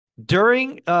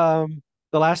During the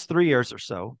last 3 years or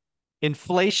so,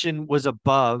 inflation was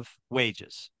above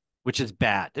wages, which is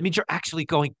bad. That means you're actually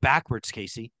going backwards,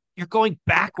 Casey. You're going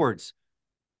backwards.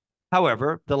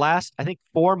 However, the last, I think,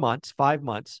 4 months, 5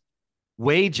 months,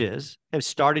 wages have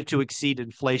started to exceed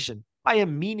inflation by a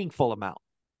meaningful amount.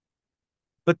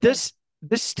 But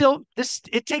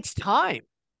it takes time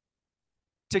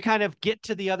to kind of get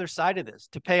to the other side of this,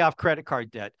 to pay off credit card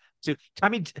debt. To, I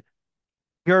mean,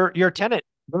 your tenant,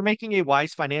 we're making a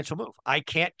wise financial move. I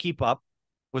can't keep up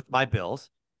with my bills.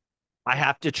 I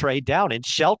have to trade down and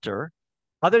shelter.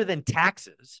 Other than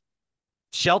taxes,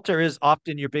 shelter is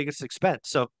often your biggest expense.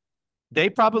 So they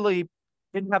probably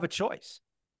didn't have a choice.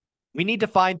 We need to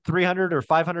find $300 or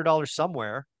 $500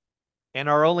 somewhere, and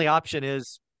our only option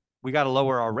is we got to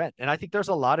lower our rent. And I think there's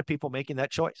a lot of people making that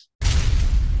choice.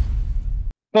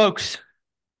 Folks,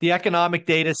 the economic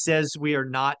data says we are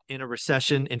not in a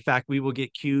recession. In fact, we will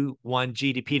get Q1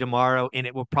 GDP tomorrow, and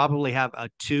it will probably have a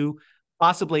two,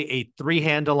 possibly a three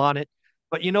handle on it.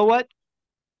 But you know what?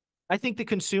 I think I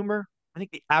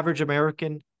think the average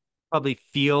American probably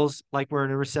feels like we're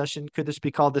in a recession. Could this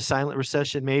be called the silent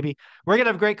recession? Maybe. We're going to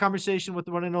have a great conversation with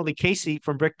the one and only Casey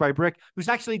from Brick by Brick, who's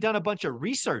actually done a bunch of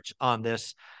research on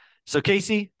this. So,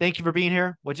 Casey, thank you for being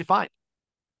here. What'd you find?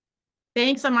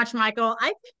 Thanks so much, Michael. I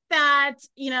think that,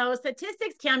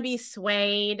 statistics can be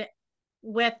swayed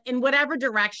with in whatever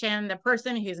direction the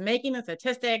person who's making the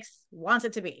statistics wants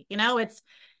it to be. I mean, that's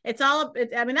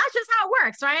just how it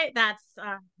works, right? That's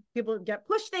people get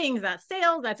push things, that's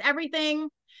sales, that's everything.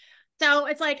 So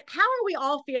it's like, how are we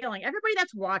all feeling? Everybody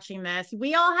that's watching this,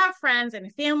 we all have friends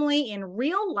and family in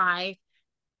real life.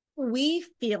 We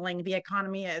feeling the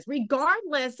economy is,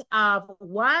 regardless of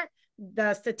what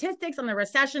the statistics on the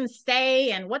recession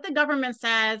say and what the government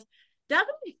says. Doesn't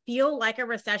it feel like a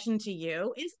recession to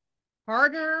you? Is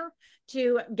harder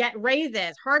to get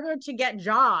raises, harder to get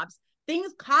jobs.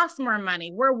 Things cost more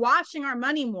money. We're watching our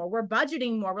money more. We're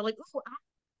budgeting more. We're like, oh, I'm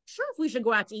sure if we should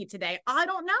go out to eat today. I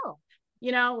don't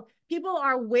know. People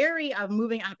are wary of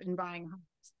moving up and buying homes.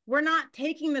 We're not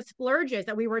taking the splurges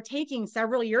that we were taking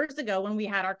several years ago when we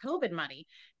had our COVID money.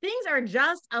 Things are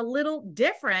just a little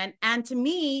different. And to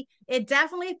me, it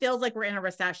definitely feels like we're in a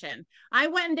recession. I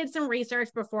went and did some research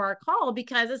before our call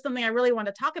because it's something I really want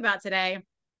to talk about today.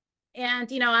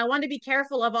 And, I want to be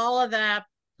careful of all of the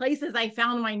places I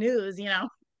found my news. I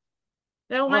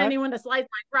don't All want right. anyone to slice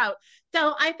my throat.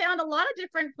 So I found a lot of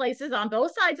different places on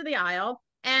both sides of the aisle.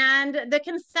 And the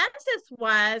consensus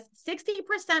was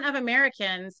 60% of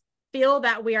Americans feel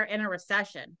that we are in a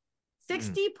recession.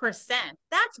 Mm. 60%.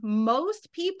 That's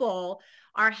most people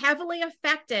are heavily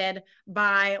affected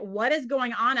by what is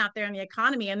going on out there in the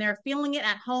economy, and they're feeling it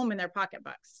at home in their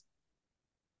pocketbooks.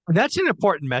 That's an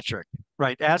important metric,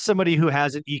 right? As somebody who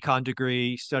has an econ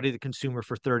degree, studied the consumer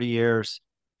for 30 years,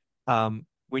 when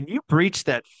you breach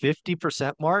that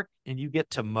 50% mark and you get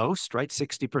to most, right?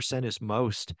 60% is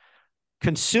most.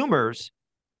 Consumers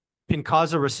can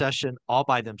cause a recession all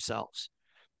by themselves.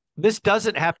 This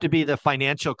doesn't have to be the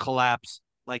financial collapse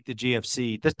like the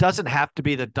GFC. This doesn't have to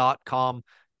be the dot-com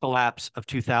collapse of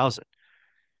 2000.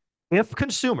 If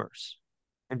consumers,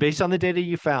 and based on the data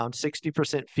you found,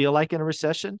 60% feel like in a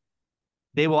recession,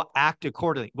 they will act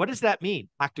accordingly. What does that mean?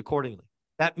 Act accordingly.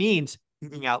 That means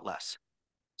eating out less,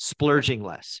 splurging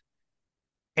less.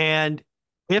 And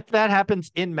if that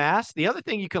happens in mass, the other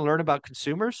thing you can learn about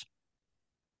consumers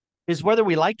is whether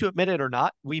we like to admit it or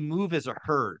not, we move as a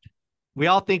herd. We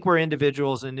all think we're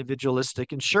individuals,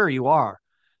 individualistic, and sure you are.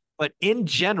 But in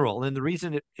general, and the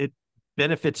reason it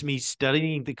benefits me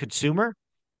studying the consumer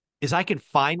is I can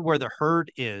find where the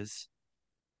herd is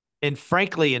and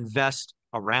frankly invest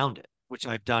around it, which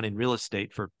I've done in real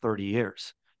estate for 30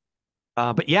 years.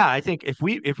 But yeah, I think if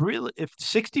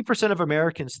 60% of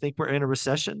Americans think we're in a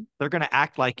recession, they're going to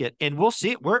act like it, and we'll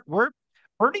see it. We're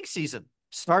earnings season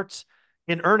starts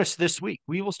in earnest this week.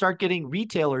 We will start getting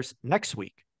retailers next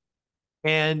week,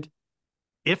 and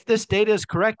if this data is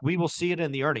correct, we will see it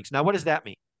in the earnings. Now, what does that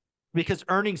mean? Because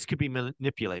earnings could be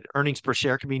manipulated. Earnings per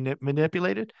share can be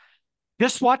manipulated.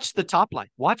 Just watch the top line.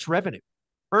 Watch revenue.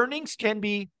 Earnings can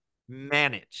be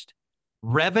managed.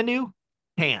 Revenue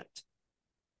can't.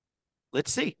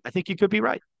 Let's see. I think you could be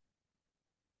right.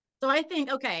 So I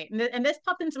think, okay, and this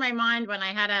popped into my mind when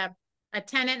I had a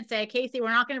tenant say, Casey, we're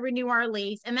not going to renew our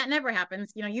lease. And that never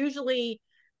happens. Usually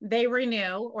they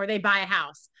renew or they buy a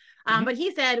house. Mm-hmm. But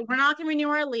he said, we're not going to renew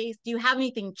our lease. Do you have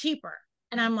anything cheaper?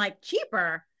 And I'm like,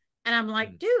 cheaper? And I'm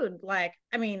like, dude, like,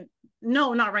 I mean,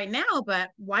 no, not right now, but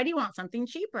why do you want something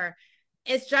cheaper?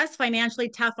 It's just financially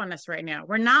tough on us right now.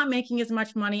 We're not making as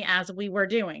much money as we were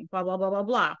doing, blah, blah, blah, blah,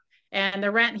 blah. and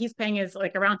the rent he's paying is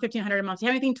like around 1,500 a month. Do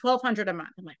you have anything 1,200 a month?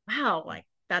 I'm like, wow, like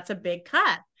that's a big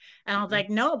cut. And I was Mhm. like,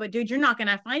 no, but dude, you're not going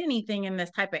to find anything in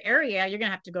this type of area. You're going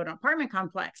to have to go to an apartment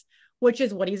complex, which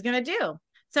is what he's going to do.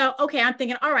 So, okay, I'm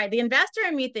thinking, all right, the investor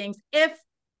in me thinks if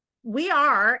we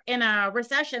are in a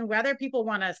recession, whether people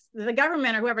want us, the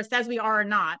government or whoever says we are or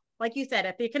not, like you said,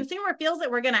 if the consumer feels that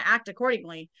we're going to act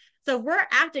accordingly. So if we're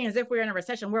acting as if we're in a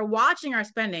recession, we're watching our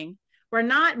spending. We're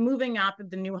not moving up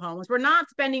the new homes. We're not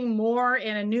spending more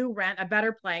in a new rent, a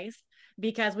better place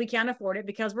because we can't afford it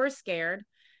because we're scared.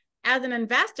 As an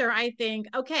investor, I think,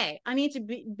 okay, I need to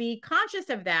be conscious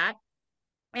of that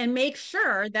and make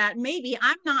sure that maybe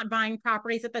I'm not buying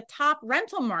properties at the top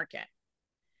rental market,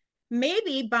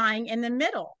 maybe buying in the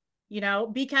middle,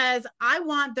 because I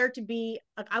want there to be,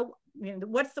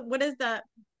 what is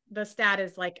the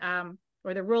status like,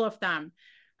 or the rule of thumb,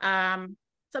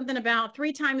 something about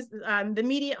three times the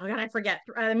median. Oh God, I forget.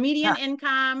 Median Yeah.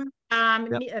 income,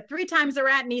 Yep. three times the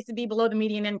rat needs to be below the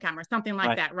median income, or something like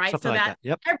Right. that, right? Something So like that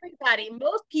that. Yep.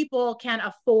 most people can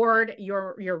afford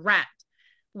your rent.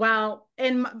 Well,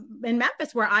 in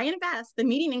Memphis, where I invest, the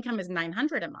median income is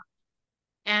 900 a month,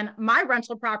 and my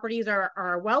rental properties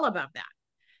are well above that.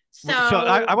 So I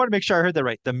So want to make sure I heard that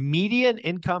right. The median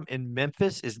income in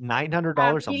Memphis is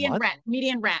 $900 a month.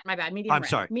 median rent, my bad, I'm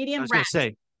sorry. I median was going rent. to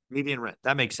say median rent.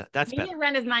 That makes sense. That's better. Median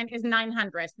rent is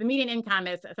 900. The median income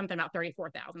is something about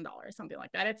 $34,000, something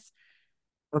like that. It's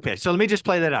Okay, so let me just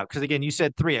play that out because again, you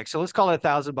said 3x. So let's call it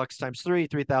 $1,000 times three,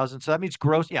 3,000. So that means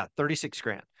gross, yeah, 36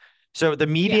 grand. So the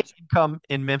median yeah, income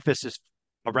in Memphis is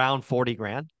around 40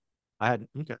 grand. I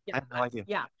yeah, had no idea.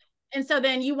 yeah. And so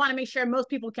then you want to make sure most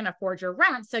people can afford your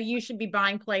rent. So you should be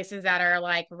buying places that are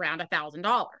like around $1,000,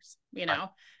 Right.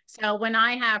 So when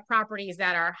I have properties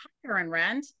that are higher in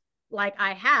rent, like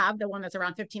I have the one that's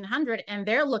around 1,500, and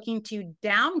they're looking to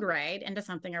downgrade into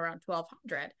something around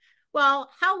 1,200. Well,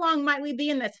 how long might we be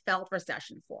in this felt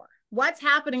recession for? What's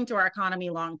happening to our economy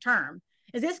long term?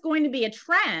 Is this going to be a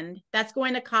trend that's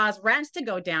going to cause rents to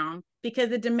go down because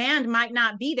the demand might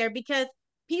not be there because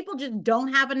people just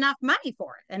don't have enough money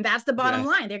for it? And that's the bottom Yes.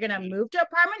 line. They're going to move to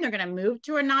apartment. They're going to move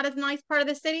to a not as nice part of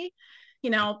the city.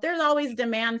 There's always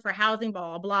demand for housing,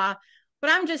 blah, blah, blah.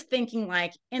 But I'm just thinking,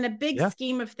 like, in a big Yeah.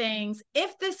 scheme of things,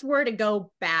 if this were to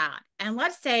go bad, and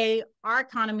let's say our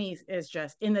economy is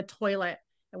just in the toilet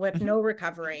with Mhm. no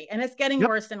recovery and it's getting Yep.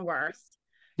 worse and worse,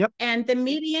 Yep. and the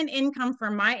median income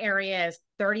for my area is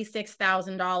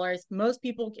 $36,000. Most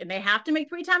people, they have to make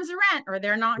three times the rent or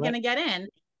they're not going Right. to get in.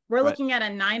 We're Right. looking at a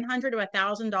 $900 to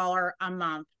 $1,000 a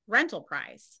month rental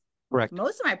price. Correct.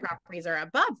 Most of my properties are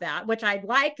above that, which I'd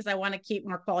like because I want to keep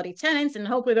more quality tenants and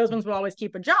hopefully those ones will always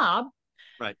keep a job.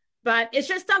 Right. But it's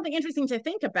just something interesting to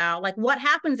think about. Like, what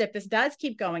happens if this does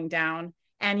keep going down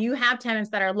and you have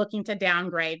tenants that are looking to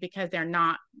downgrade because they're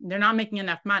not making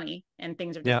enough money and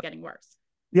things are just Yeah. getting worse.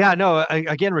 Yeah. No,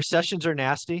 again, recessions are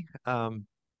nasty.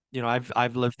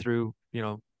 I've lived through,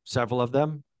 several of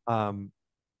them.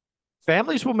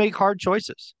 Families will make hard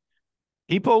choices.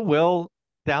 People will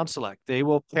down select. They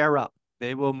will pair up.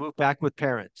 They will move back with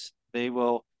parents. They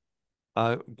will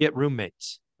get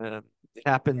roommates. It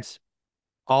happens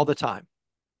all the time.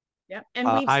 Yep.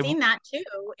 And we've I seen that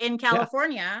too in Yeah.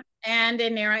 California and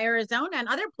in Arizona and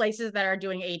other places that are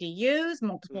doing ADUs,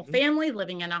 multiple Hmm. families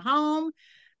living in a home,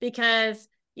 because,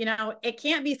 it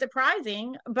can't be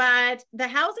surprising, but the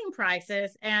housing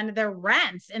prices and the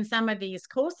rents in some of these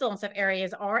coastal and stuff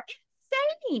areas are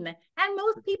insane. And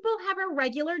most people have a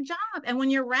regular job. And when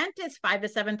your rent is $5,000 to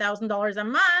 $7,000 a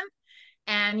month,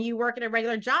 and you work at a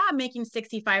regular job making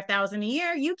 65,000 a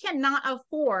year, you cannot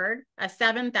afford a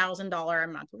 $7,000 a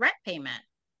month rent payment.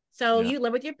 So Yeah. you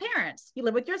live with your parents, you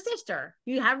live with your sister,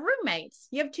 you have roommates,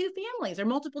 you have two families or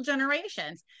multiple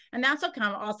generations. And that's will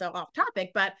come also off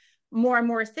topic, but more and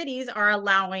more cities are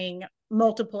allowing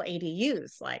multiple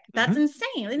ADUs. Like, that's Hmm.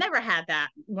 insane. They never had that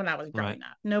when I was Right. growing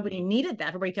up. Nobody needed that.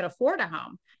 Everybody could afford a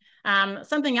home.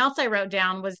 Something else I wrote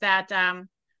down was that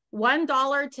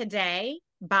 $1 today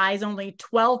buys only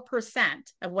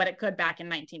 12% of what it could back in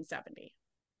 1970.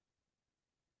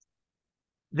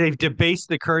 They've debased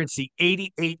the currency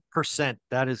 88%.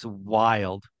 That is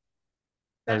wild.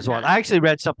 That That is wild. I nuts? actually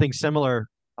read something similar.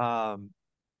 Um,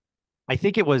 I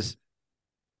think it was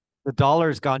the dollar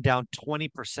has gone down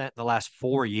 20% in the last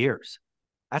 4 years.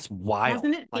 That's wild.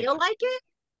 Doesn't it Like, feel like it?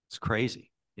 it's crazy.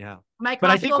 Yeah. My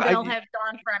But I think Costco bill has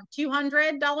gone from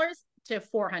 $200 to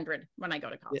 $400 when I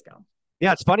go to Costco.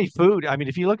 yeah, it's funny. Food. I mean,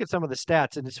 if you look at some of the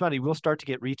stats, and it's funny, we'll start to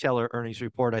get retailer earnings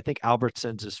report. I think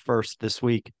Albertsons is first this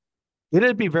week.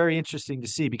 It'd be very interesting to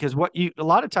see because a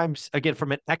lot of times, again,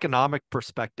 from an economic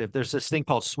perspective, there's this thing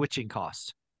called switching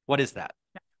costs. What is that?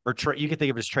 or you can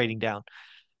think of it as trading down.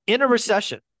 In a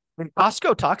recession, and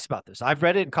Costco talks about this. I've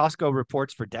read it in Costco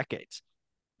reports for decades.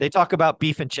 They talk about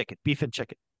beef and chicken, beef and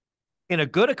chicken. In a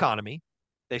good economy,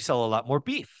 they sell a lot more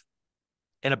beef.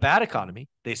 In a bad economy,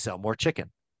 they sell more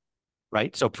chicken,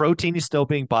 right? So protein is still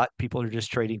being bought. People are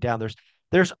just trading down.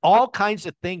 There's all kinds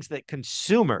of things that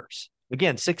consumers,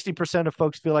 again, 60% of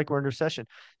folks feel like we're in recession.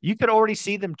 You could already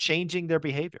see them changing their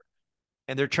behavior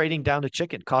and they're trading down to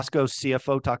chicken. Costco's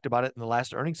CFO talked about it in the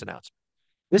last earnings announcement.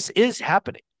 This is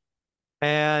happening.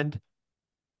 And,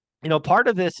 part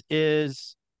of this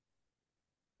is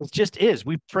it just is.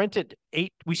 We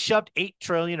shoved 8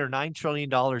 trillion or $9 trillion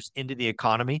into the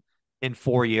economy in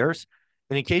 4 years.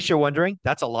 And in case you're wondering,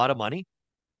 that's a lot of money.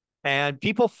 And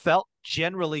people felt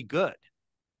generally good.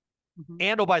 Mm-hmm.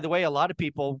 And oh, by the way, a lot of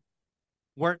people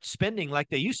weren't spending like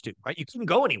they used to, right? You couldn't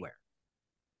go anywhere.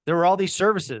 There were all these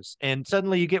services, and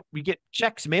suddenly you get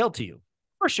checks mailed to you.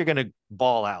 Of course, you're going to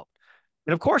ball out.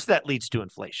 And of course, that leads to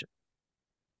inflation.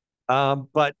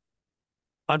 But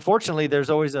unfortunately, there's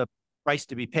always a price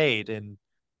to be paid. And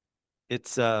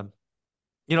it's,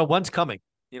 one's coming,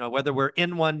 whether we're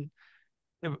in one.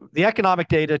 The economic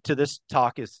data to this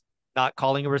talk is not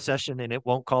calling a recession, and it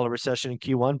won't call a recession in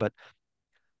Q1, but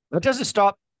that doesn't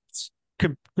stop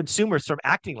consumers from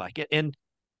acting like it. And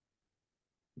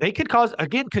they could cause,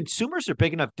 again, consumers are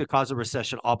big enough to cause a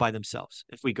recession all by themselves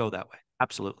if we go that way.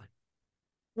 Absolutely.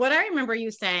 What I remember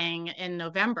you saying in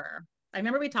November, I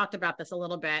remember we talked about this a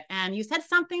little bit, and you said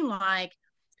something like,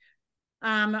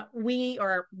 we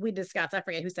discussed, I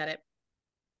forget who said it.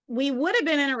 We would have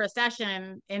been in a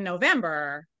recession in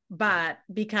November, but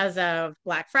because of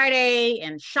Black Friday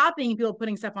and shopping, people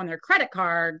putting stuff on their credit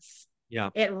cards, Yeah.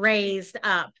 it raised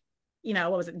up,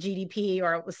 what was it, GDP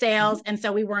or sales. Mm-hmm. And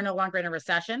so we were no longer in a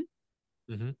recession.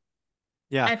 Mm-hmm.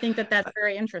 Yeah. I think that that's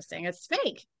very interesting. It's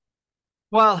fake.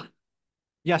 Well,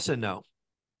 yes and no.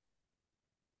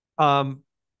 Um,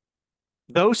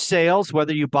 those sales,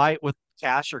 whether you buy it with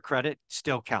cash or credit,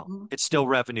 still count. Mm-hmm. It's still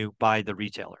revenue by the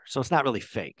retailer. So it's not really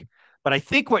fake. But I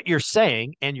think what you're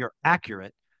saying, and you're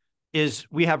accurate, is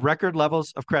we have record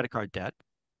levels of credit card debt.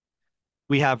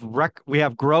 We have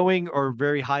growing or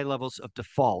very high levels of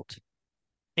default.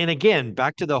 And again,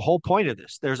 back to the whole point of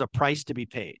this, there's a price to be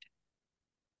paid.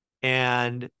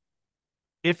 And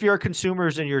if you're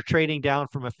consumers and you're trading down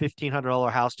from a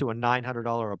 $1,500 house to a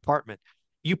 $900 apartment,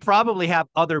 you probably have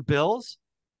other bills.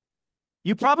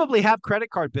 You probably have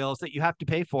credit card bills that you have to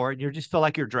pay for, and you just feel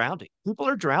like you're drowning. People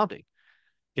are drowning.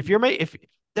 If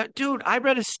that dude, I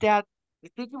read a stat, I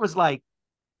think it was like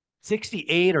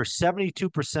 68 or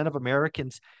 72% of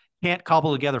Americans can't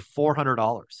cobble together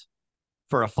 $400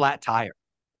 for a flat tire.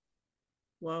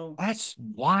 Whoa. That's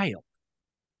wild.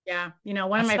 Yeah.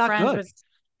 One of That's my not friends good.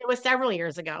 it was several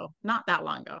years ago, not that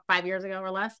long ago, 5 years ago or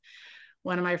less.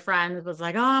 One of my friends was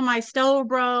like, "Oh, my stove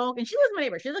broke." And she was my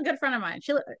neighbor. She's a good friend of mine.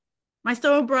 My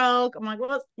stove broke. I'm like,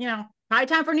 "Well, probably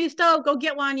time for a new stove. Go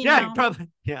get one, Yeah, you probably,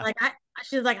 yeah, Like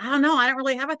she's like, "I don't know. I don't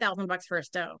really have $1,000 for a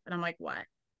stove." And I'm like, "What?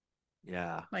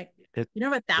 yeah. Like, It, you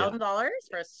don't have a yeah, thousand dollars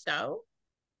for a stove?"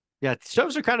 yeah.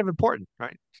 Stoves are kind of important,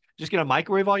 right? Just gonna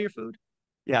microwave all your food.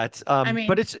 Yeah, I but mean,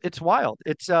 it's wild.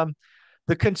 It's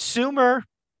the consumer.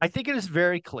 I think it is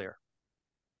very clear.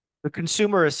 The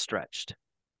consumer is stretched.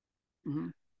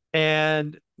 mhm.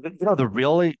 And the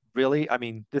really, I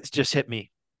mean, this just hit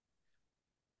me.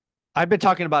 I've been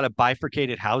talking about a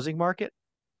bifurcated housing market.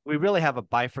 We really have a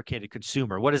bifurcated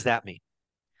consumer. What does that mean?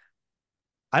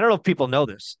 I don't know if people know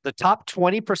this. The top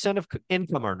 20% of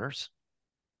income earners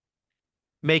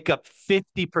make up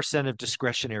 50% of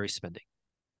discretionary spending.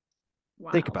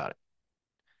 Think Wow. about it.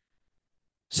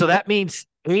 So that means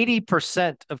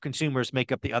 80% of consumers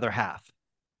make up the other half.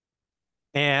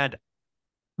 And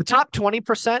the top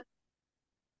 20%,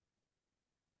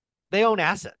 they own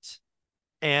assets.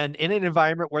 And in an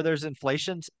environment where there's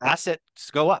inflation, assets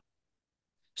go up.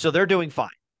 So they're doing fine.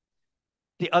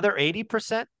 The other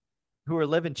 80% who are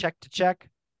living check to check,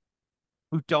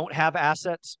 who don't have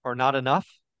assets or not enough,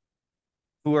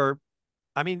 who are,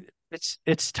 I mean,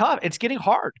 it's tough. It's getting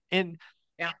hard. And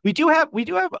Yeah. we do have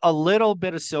a little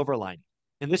bit of silver lining.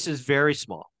 And this is very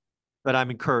small, but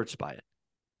I'm encouraged by it.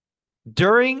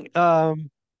 During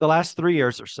the last 3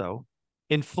 years or so,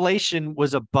 inflation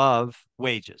was above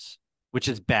wages, which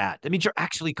is bad. That means you're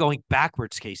actually going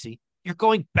backwards, Casey. You're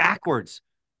going backwards.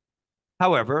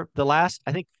 However, the last,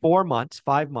 I think, 4 months,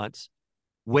 5 months,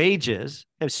 wages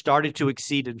have started to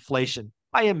exceed inflation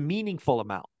by a meaningful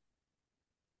amount.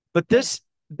 But Good.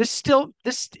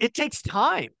 it takes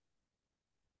time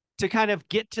to kind of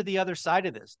get to the other side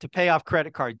of this, to pay off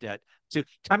credit card debt.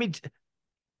 I mean,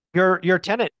 your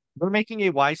tenant, we're making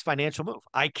a wise financial move.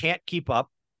 I can't keep up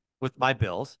with my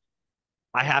bills.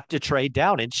 I have to trade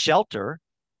down in shelter.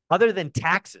 Other than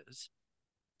taxes,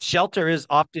 shelter is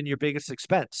often your biggest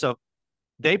expense. So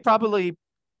they probably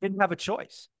didn't have a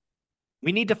choice.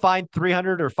 We need to find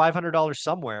 $300 or $500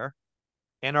 somewhere,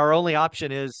 and our only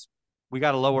option is we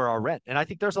got to lower our rent. And I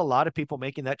think there's a lot of people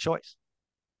making that choice.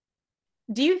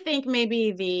 Do you think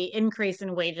maybe the increase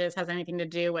in wages has anything to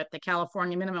do with the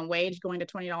California minimum wage going to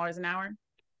 $20 an hour?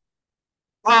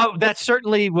 That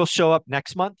certainly will show up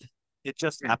next month. It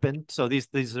just happened, so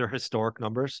these are historic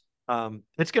numbers.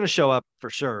 It's going to show up for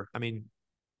sure. I mean,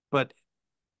 but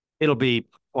it'll be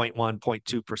 0.1,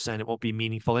 0.2%. It won't be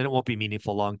meaningful, and it won't be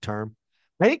meaningful long term.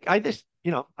 I just,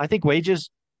 I think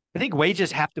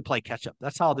wages have to play catch up.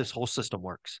 That's how this whole system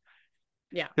works.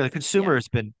 Yeah. The Yeah. consumer has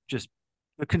been just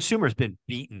the consumer has been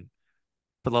beaten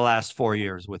for the last 4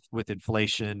 years with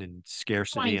inflation and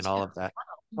scarcity and 22. all of that.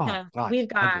 Oh Because God, we've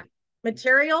got unbelievable.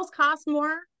 materials cost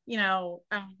more,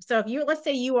 so if you, let's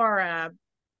say you are a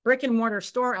brick and mortar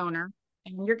store owner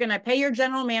and you're going to pay your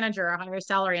general manager a higher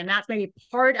salary, and that's maybe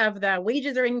part of the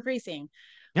wages are increasing.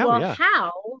 Yeah, Well,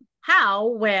 yeah.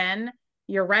 when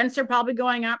your rents are probably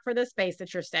going up for the space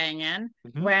that you're staying in,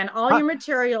 Mm-hmm. when all Huh. your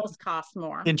materials cost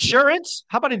more, Insurance?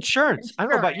 How about insurance? I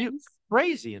don't know about you. insurance.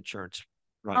 Crazy insurance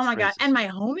Oh my God. And raises. my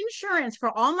home insurance for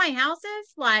all my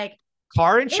houses, like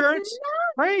Car it's insurance?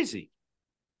 Crazy.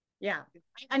 yeah.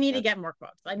 I need to Yeah. get more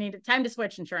quotes. I need time to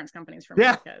switch insurance companies for me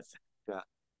Yeah. because Yeah.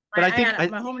 But I I think had I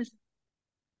my home.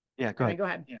 yeah, go I mean, ahead. go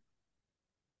ahead. Yeah,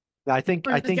 I I was just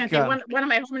gonna think say one of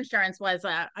my home insurance was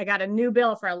I got a new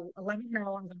bill for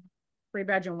 $11, 3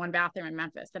 bedroom, 1 bathroom in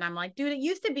Memphis, and I'm like, dude, it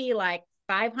used to be like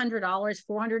 $500,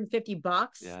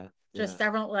 $450, yeah, just yeah.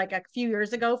 several like a few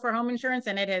years ago for home insurance,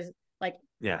 and it has like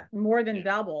Yeah. more than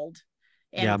doubled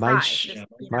in Yeah, price. Just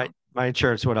my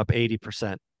insurance went up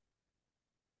 80%.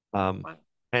 Um wow.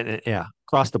 and yeah,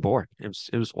 across the board. It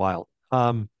was wild.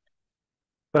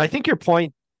 But I think your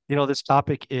point, this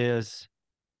topic is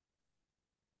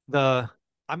the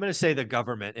I'm going to say the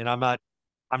government, and I'm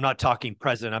not talking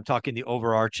president, I'm talking the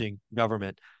overarching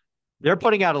government. They're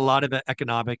putting out a lot of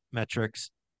economic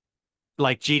metrics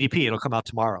like GDP. It'll come out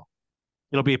tomorrow.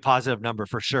 It'll be a positive number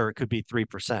for sure. It could be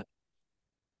 3%.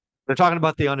 They're talking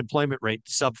about the unemployment rate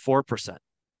sub 4%.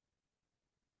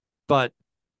 But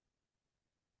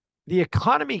the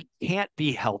economy can't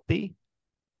be healthy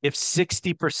if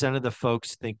 60% of the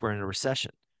folks think we're in a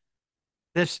recession.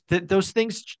 Those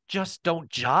things just don't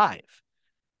jive.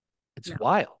 It's No,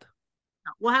 wild.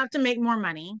 we'll have to make more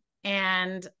money,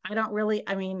 and I don't really.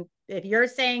 I mean, if you're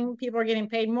saying people are getting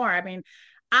paid more, I mean,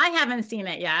 I haven't seen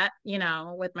it yet.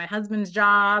 With my husband's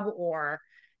job or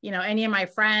any of my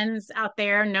friends out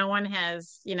there, no one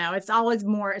has. It's always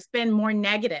more. It's been more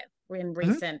negative in Mhm.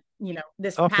 recent.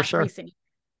 This Oh, for past sure. recent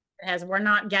as we're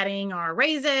not getting our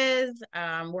raises.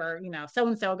 We're, so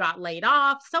and so got laid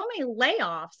off, so many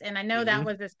layoffs. And I know that Hmm.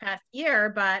 was this past year,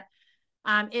 but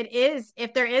it is,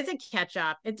 if there is a catch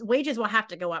up, its wages will have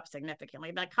to go up significantly.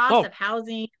 The cost Oh, of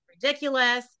housing,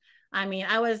 ridiculous. I mean,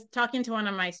 I was talking to one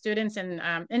of my students in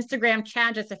Instagram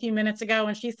chat just a few minutes ago,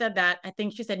 and she said that I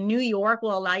think she said New York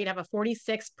will allow you to have a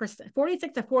 46%,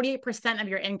 46 to 48% of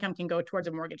your income can go towards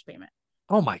a mortgage payment.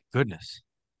 oh my goodness.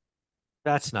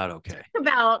 That's not okay.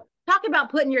 Talk about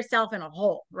putting yourself in a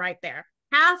hole right there.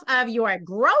 Half of your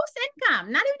gross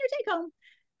income, not even your take home,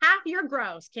 half your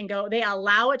gross can go, they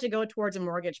allow it to go towards a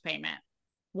mortgage payment.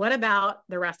 What about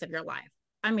the rest of your life?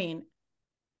 I mean,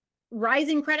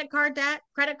 rising credit card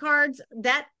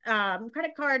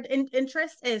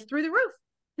interest is through the roof.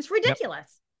 It's Yep.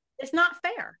 ridiculous. It's not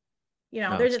fair.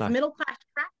 No, There's it's this not. middle class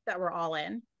trap that we're all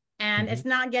in, and Hmm. it's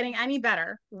not getting any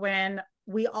better when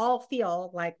we all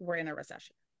feel like we're in a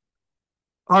recession.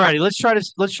 All righty, let's try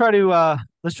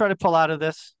to pull out of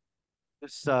this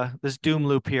doom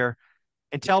loop here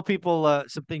and tell people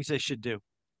some things they should do.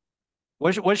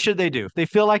 What should they do if they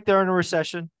feel like they're in a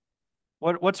recession?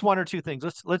 What's one or two things?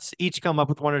 Let's each come up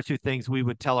with one or two things we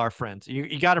would tell our friends.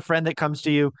 You got a friend that comes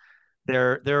to you,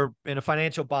 they're in a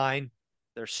financial bind,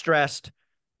 they're stressed.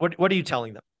 What are you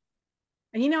telling them?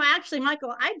 And actually,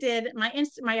 Michael, I did my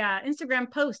Instagram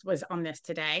post was on this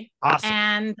today, Awesome.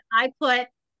 and I put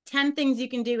 10 things you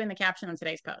can do in the caption on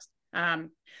today's post.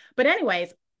 But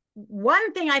anyways,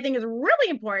 one thing I think is really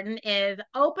important is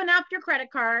open up your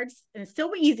credit cards, and it's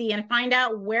so easy, and find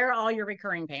out where all your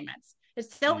recurring payments.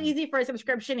 It's so Mm. easy for a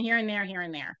subscription here and there, here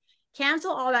and there.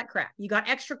 Cancel all that crap. You got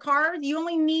extra cars. You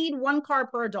only need one car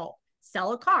per adult.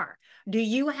 Sell a car. Do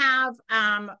you have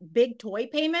big toy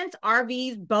payments,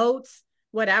 RVs, boats,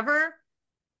 whatever?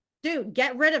 Dude,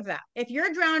 get rid of that. If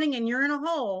you're drowning and you're in a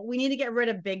hole, we need to get rid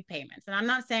of big payments. And I'm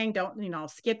not saying don't,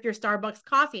 skip your Starbucks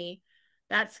coffee,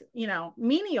 That's,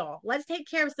 menial. Let's take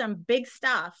care of some big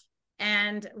stuff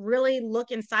and really look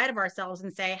inside of ourselves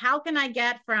and say, how can I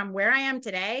get from where I am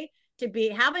today to be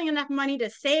having enough money to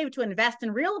save to invest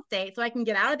in real estate so I can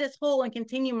get out of this hole and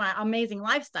continue my amazing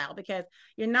lifestyle? Because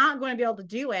you're not going to be able to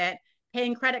do it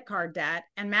paying credit card debt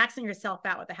and maxing yourself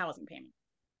out with a housing payment.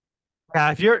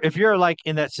 Yeah, if you're like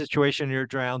in that situation, you're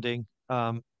drowning.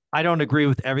 I don't agree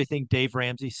with everything Dave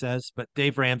Ramsey says, but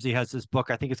Dave Ramsey has this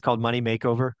book. I think it's called Money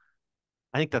Makeover.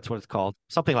 I think that's what it's called,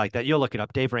 something like that. You'll look it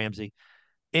up, Dave Ramsey.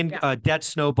 In Yeah. Debt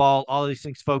Snowball, all of these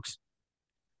things, folks.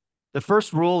 The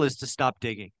first rule is to stop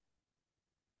digging.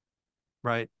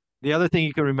 Right. The other thing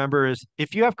you can remember is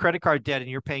if you have credit card debt and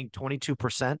you're paying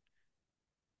 22%,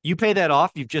 you pay that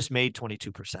off, you've just made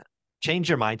 22%. Change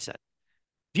your mindset.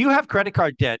 If you have credit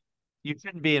card debt, you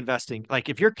shouldn't be investing. Like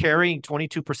if you're carrying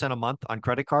 22% a month on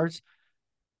credit cards,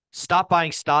 stop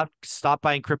buying stock, stop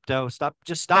buying crypto,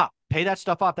 just stop. Pay that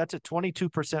stuff off. That's a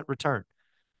 22% return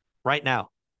right now.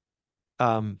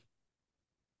 Um,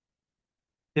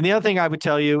 and the other thing I would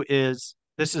tell you is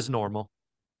this is normal.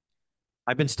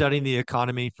 I've been studying the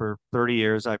economy for 30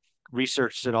 years. I've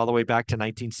researched it all the way back to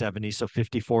 1970, so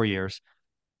 54 years.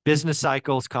 Business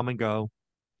cycles come and go.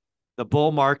 The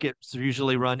bull markets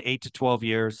usually run 8 to 12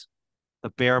 years. The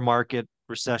bear market,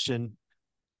 recession,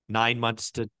 9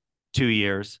 months to 2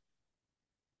 years.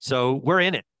 So we're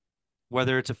in it.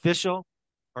 Whether it's official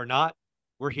or not,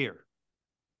 we're here.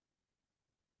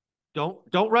 Don't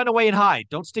run away and hide.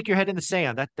 Don't stick your head in the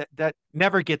sand. That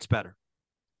never gets better.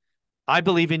 I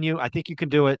believe in you. I think you can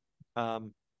do it.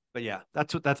 But yeah,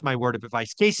 that's my word of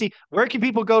advice. Casey, where can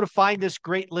people go to find this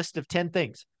great list of 10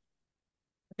 things?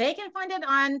 They can find it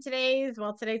on today's the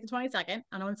 22nd. I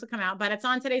don't know when this will come out, but it's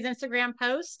on today's Instagram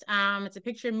post. It's a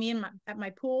picture of me at my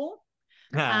pool.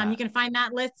 You can find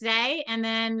that list today, and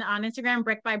then on Instagram,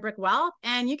 Brick by Brick Wealth.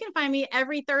 And you can find me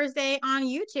every Thursday on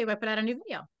YouTube. I put out a new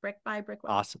video, Brick by Brick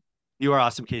Wealth. Awesome. You are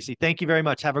awesome, Casey. Thank you very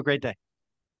much. Have a great day.